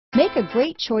Make a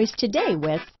great choice today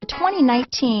with the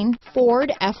 2019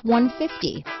 Ford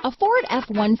F-150. A Ford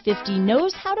F-150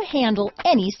 knows how to handle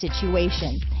any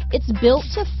situation. It's built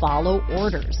to follow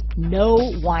orders,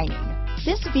 no whining.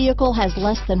 This vehicle has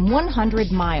less than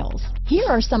 100 miles. Here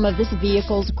are some of this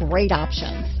vehicle's great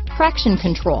options: traction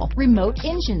control, remote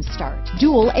engine start,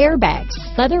 dual airbags,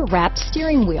 leather-wrapped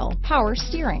steering wheel, power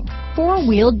steering,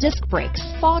 four-wheel disc brakes,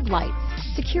 fog lights,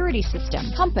 security system,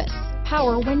 compass,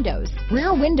 power windows,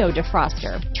 rear window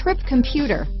defroster, trip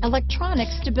computer, electronic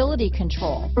stability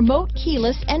control, remote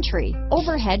keyless entry,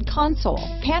 overhead console,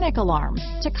 panic alarm,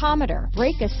 tachometer,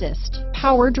 brake assist,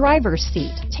 power driver's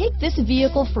seat. Take this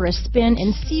vehicle for a spin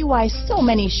and see why so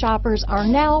many shoppers are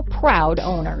now proud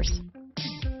owners.